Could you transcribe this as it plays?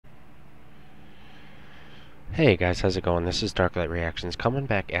Hey guys, how's it going? This is Darklight Reactions coming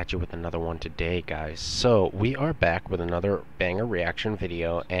back at you with another one today, guys. So we are back with another banger reaction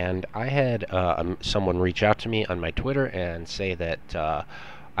video, and I had someone reach out to me on my Twitter and say that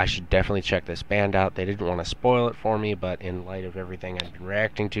I should definitely check this band out. They didn't want to spoil it for me, but in light of everything I've been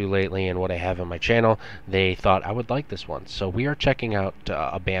reacting to lately and what I have on my channel, they thought I would like this one. So we are checking out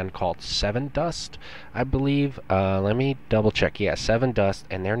a band called Sevendust, I believe. Let me double check. Yeah, Sevendust,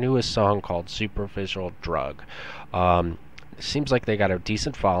 and their newest song called Superficial Drug. Seems like they got a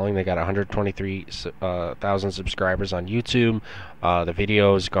decent following. They got 123,000 subscribers on YouTube. The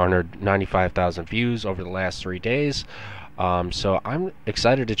videos garnered 95,000 views over the last 3 days. So I'm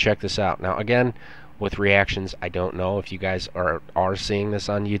excited to check this out. Now, again, with reactions, I don't know if you guys are seeing this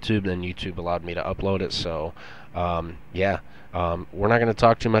on YouTube. Then YouTube allowed me to upload it. So, yeah. We're not going to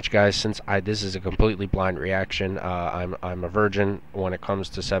talk too much, guys, since this is a completely blind reaction. I'm a virgin when it comes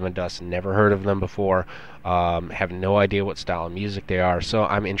to Sevendust. Never heard of them before. Have no idea what style of music they are. So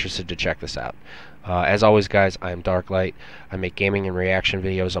I'm interested to check this out. As always, guys, I'm Darklight. I make gaming and reaction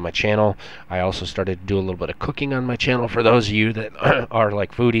videos on my channel. I also started to do a little bit of cooking on my channel for those of you that are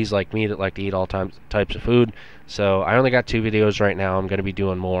like foodies like me that like to eat all types of food. So I only got 2 videos right now. I'm going to be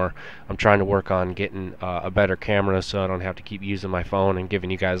doing more. I'm trying to work on getting a better camera so I don't have to keep using my phone and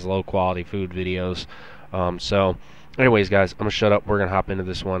giving you guys low quality food videos. So anyways, guys, I'm going to shut up. We're going to hop into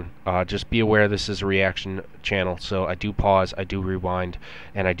this one. Just be aware this is a reaction channel, so I do pause, I do rewind,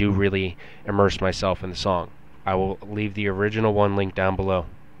 and I do really immerse myself in the song. I will leave the original one link down below.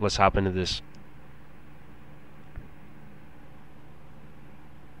 Let's hop into this.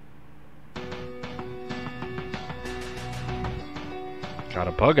 Got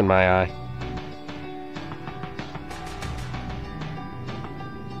a bug in my eye.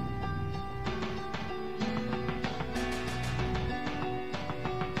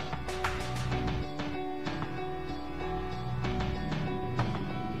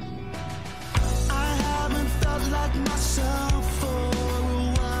 Like myself for a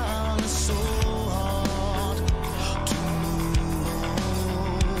while, it's so hard to move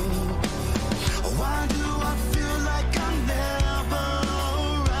on. Why do I feel like I'm never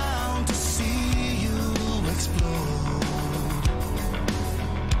around to see you explode?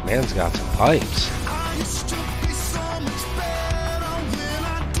 Man's got some pipes. I used to be so much better when I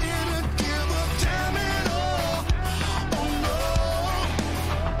didn't give a damn at all. Oh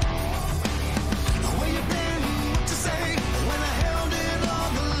no, where you been? What to say? When I held it all,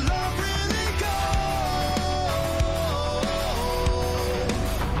 the love really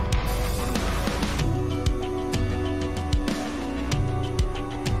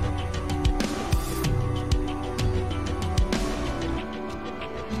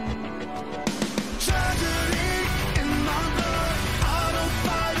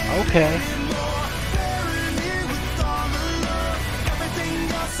Okay.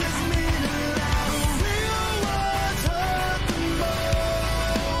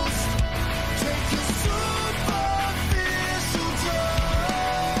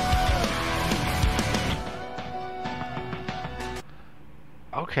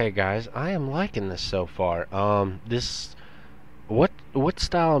 Okay, guys, I am liking this so far. What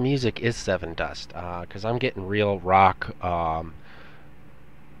style of music is Sevendust? Because I'm getting real rock,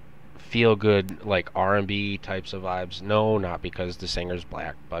 feel good, like R&B types of vibes. No, not because the singer's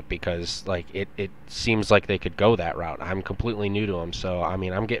black, but because like it seems like they could go that route. I'm completely new to them, so I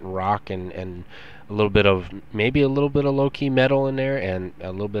mean I'm getting rock and a little bit of maybe a little bit of low-key metal in there and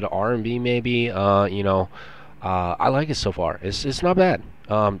a little bit of R&B maybe. I like it so far. It's not bad.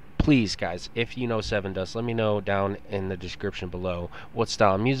 Please, guys, if you know Sevendust, let me know down in the description below what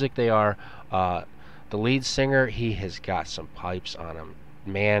style of music they are. The lead singer, he has got some pipes on him.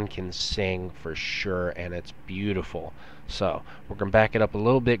 Man can sing for sure, and it's beautiful. So we're gonna back it up a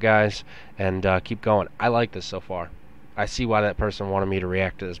little bit, guys, and keep going. I like this so far. I see why that person wanted me to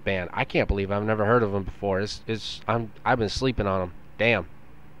react to this band. I can't believe I've never heard of them before. I've been sleeping on them. Damn.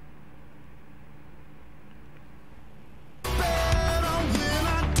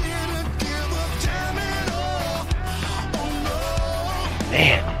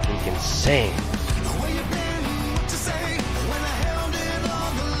 Man, he can sing.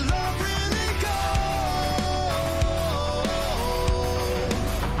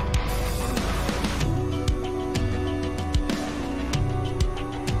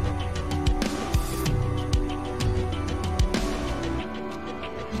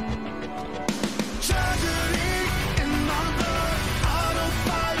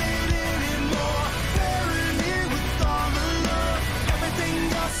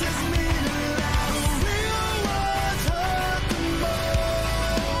 Everything else is meaningless.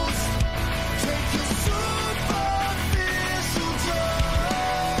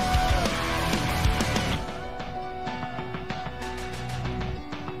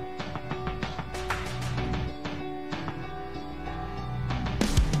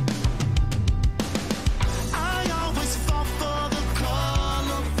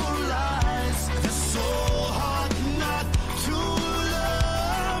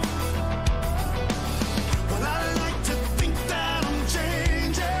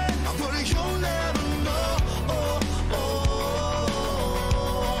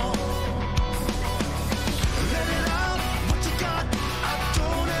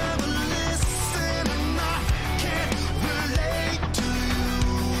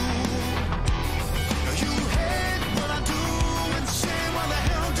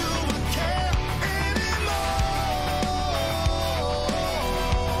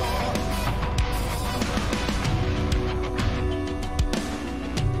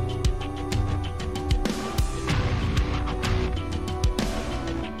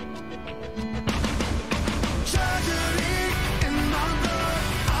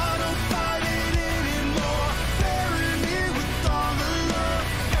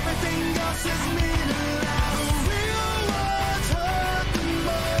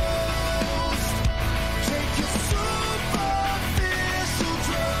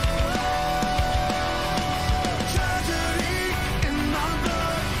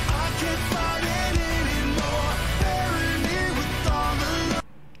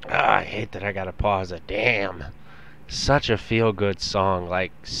 hate that I gotta pause it. Damn. Such a feel-good song.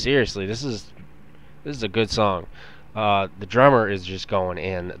 Like, seriously, this is a good song. The drummer is just going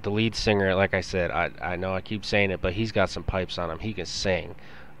in. The lead singer, like I said, I know I keep saying it, but he's got some pipes on him. He can sing.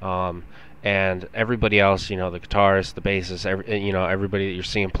 And everybody else, the guitarist, the bassist, everybody that you're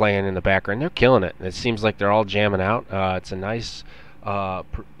seeing playing in the background, they're killing it. It seems like they're all jamming out. It's a nice,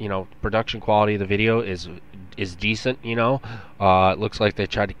 production quality of the video is decent. It looks like they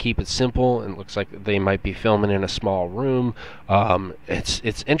tried to keep it simple, and it looks like they might be filming in a small room.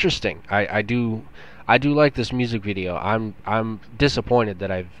 It's interesting. I do like this music video. I'm disappointed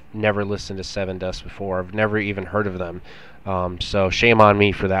that I've never listened to Sevendust before. I've never even heard of them. So shame on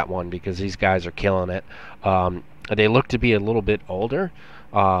me for that one, because these guys are killing it. They look to be a little bit older,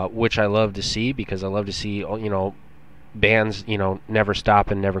 which I love to see, because I love to see bands never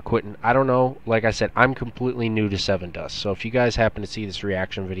stopping, never quitting. I don't know, like I said, I'm completely new to Sevendust, so if you guys happen to see this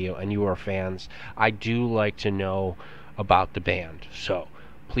reaction video and you are fans, I do like to know about the band. So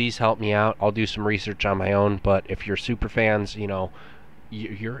please help me out. I'll do some research on my own, but if you're super fans,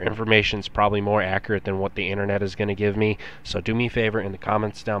 your information's probably more accurate than what the internet is going to give me. So do me a favor, in the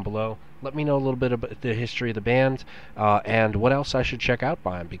comments down below, let me know a little bit about the history of the band, and what else I should check out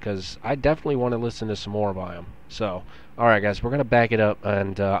by them, because I definitely want to listen to some more by them. So, alright guys, we're going to back it up,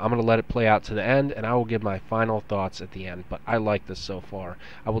 and I'm going to let it play out to the end, and I will give my final thoughts at the end. But I like this so far.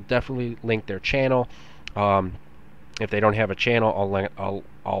 I will definitely link their channel. If they don't have a channel,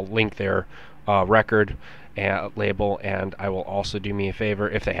 I'll link their record label, and I will also, do me a favor,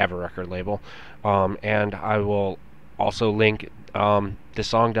 if they have a record label, and I will also link the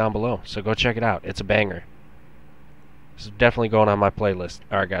song down below. So go check it out. It's a banger. This is definitely going on my playlist.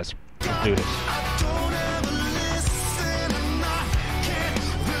 Alright guys, let's do this. I don't ever listen, and I can't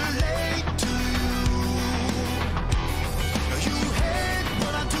relate to you. You hate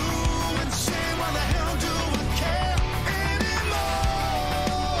what I do and say, why the hell do I care anymore?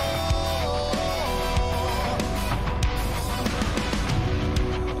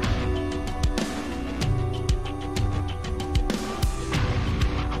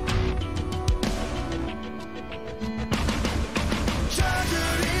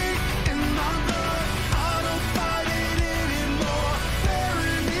 Tragedy in my blood, I don't fight it anymore.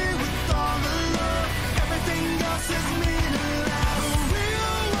 Bury me with all the love, everything else is meaningless. The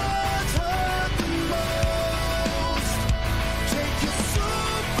real words hurt the most. Take your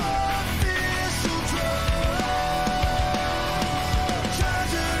superficial drugs.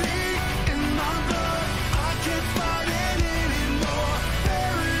 Tragedy in my blood, I can't fight it anymore.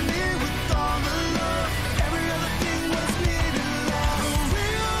 Bury me with all the love, every other thing was meaningless. The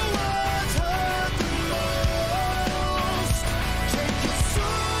real words hurt the most. Take your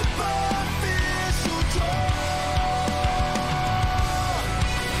superficial drugs.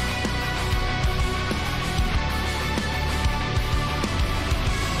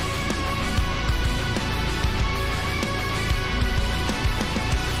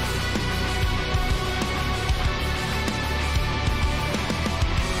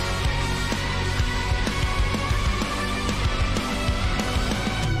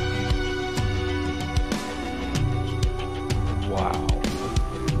 Wow.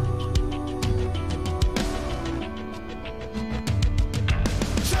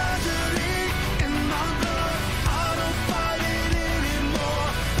 Tragedy in my blood, I don't fight it anymore.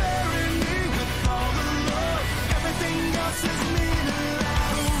 Bury me with all the love, everything else is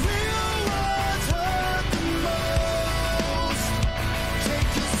meaningless. The real words hurt the most. Take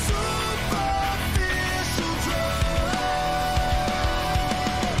your superficial drugs.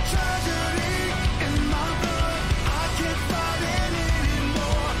 Tragedy in my blood, I can't fight it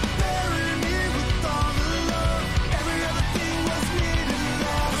anymore. Bury me with all the love, every other thing was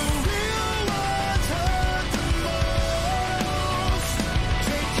meaningless. The real words hurt the most.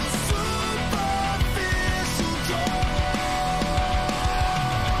 Take your superficial drugs.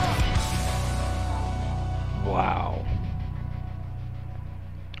 Wow.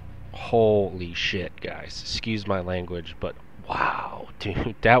 Holy shit, guys. Excuse my language, but wow,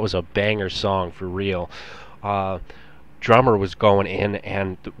 dude, that was a banger song for real. Drummer was going in,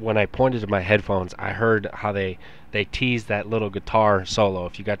 and when I pointed to my headphones, I heard how they teased that little guitar solo.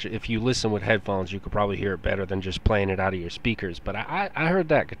 If you listen with headphones, you could probably hear it better than just playing it out of your speakers. But I heard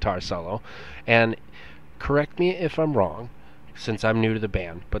that guitar solo, and correct me if I'm wrong, since I'm new to the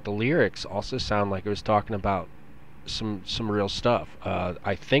band, but the lyrics also sound like it was talking about some real stuff.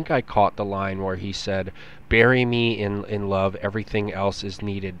 I think I caught the line where he said, "Bury me in love, everything else is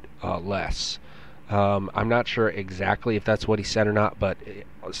needed less." I'm not sure exactly if that's what he said or not, but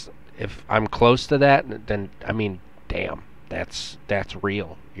if I'm close to that, then I mean, damn, that's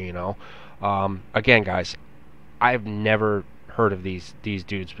real, you know. Again, guys, I've never heard of these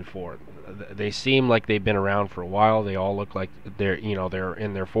dudes before. They seem like they've been around for a while. They all look like they're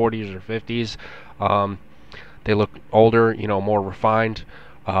in their 40s or 50s. Um, they look older, more refined,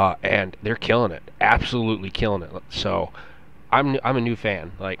 and they're killing it. Absolutely killing it. So I'm a new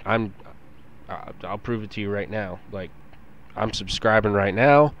fan. Like I'll prove it to you right now. Like I'm subscribing right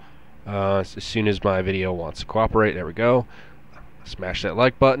now. As soon as my video wants to cooperate, there we go. Smash that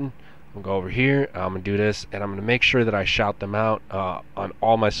like button. I'm gonna go over here. I'm gonna do this, and I'm gonna make sure that I shout them out on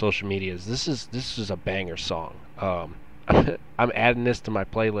all my social medias. This is a banger song. I'm adding this to my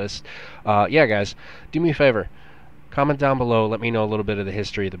playlist. Yeah, guys, do me a favor. Comment down below. Let me know a little bit of the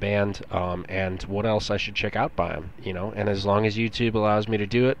history of the band, and what else I should check out by them. And as long as YouTube allows me to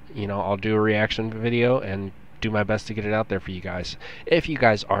do it, I'll do a reaction video and do my best to get it out there for you guys. If you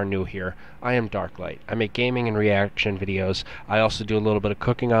guys are new here, I am Darklight. I make gaming and reaction videos. I also do a little bit of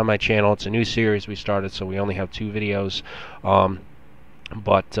cooking on my channel. It's a new series we started, so we only have 2 videos.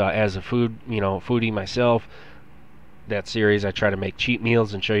 But as a foodie myself, that series I try to make cheap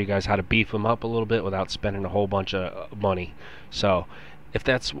meals and show you guys how to beef them up a little bit without spending a whole bunch of money. So if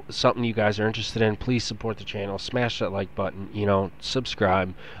that's something you guys are interested in, please support the channel. Smash that like button,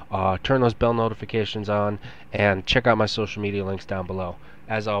 subscribe, turn those bell notifications on, and check out my social media links down below.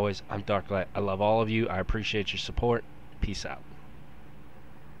 As always, I'm Darklight. I love all of you. I appreciate your support. Peace out.